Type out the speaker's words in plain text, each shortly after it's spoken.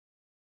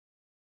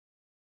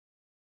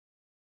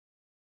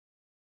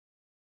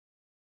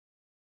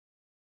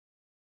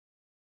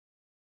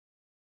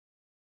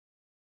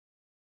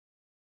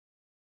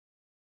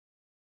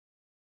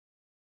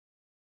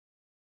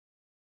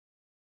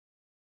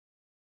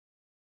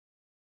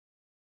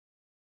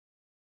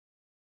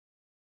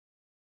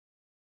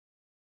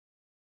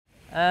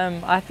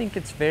I think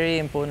it's very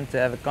important to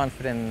have a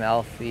confident and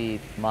healthy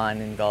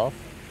mind in golf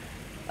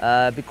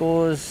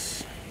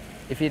because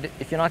if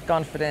you're not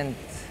confident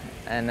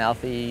and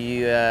healthy,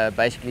 you are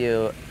basically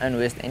your own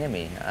worst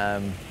enemy.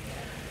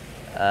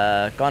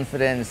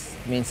 Confidence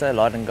means so a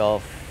lot in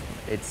golf.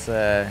 It's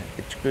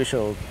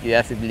crucial. You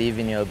have to believe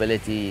in your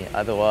ability,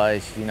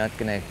 otherwise you're not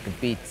going to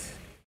compete.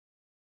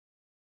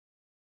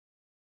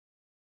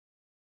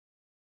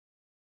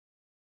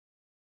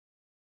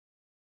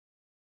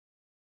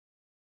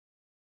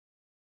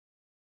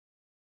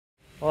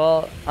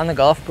 Well, on the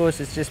golf course,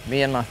 it's just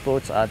me and my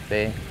thoughts out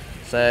there.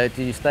 So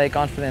to stay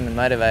confident and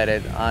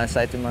motivated, I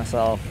say to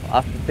myself,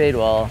 I've prepared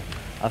well,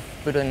 I've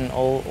put in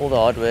all the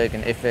hard work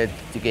and effort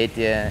to get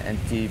here and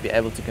to be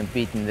able to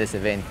compete in this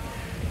event.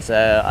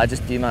 So I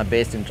just do my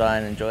best and try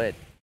and enjoy it.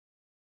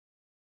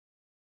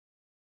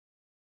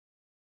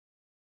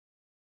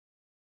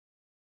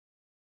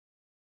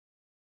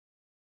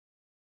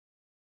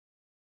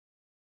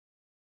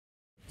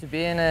 To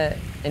be in an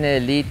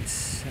elite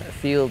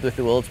field with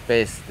the world's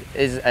best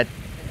is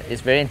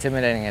very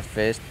intimidating at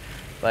first,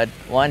 but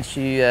once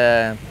you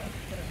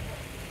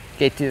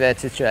get to that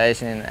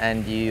situation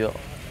and you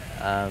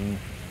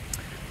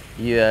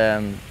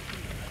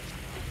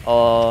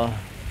are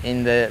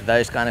in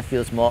those kind of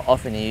fields more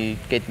often, you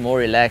get more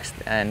relaxed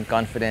and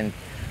confident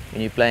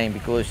when you're playing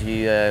because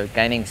you're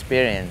gaining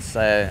experience.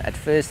 So at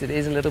first it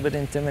is a little bit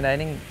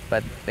intimidating,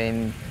 but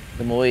then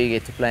the more you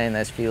get to play in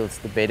those fields,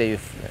 the better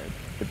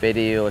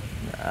you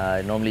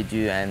normally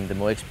do and the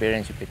more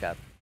experience you pick up.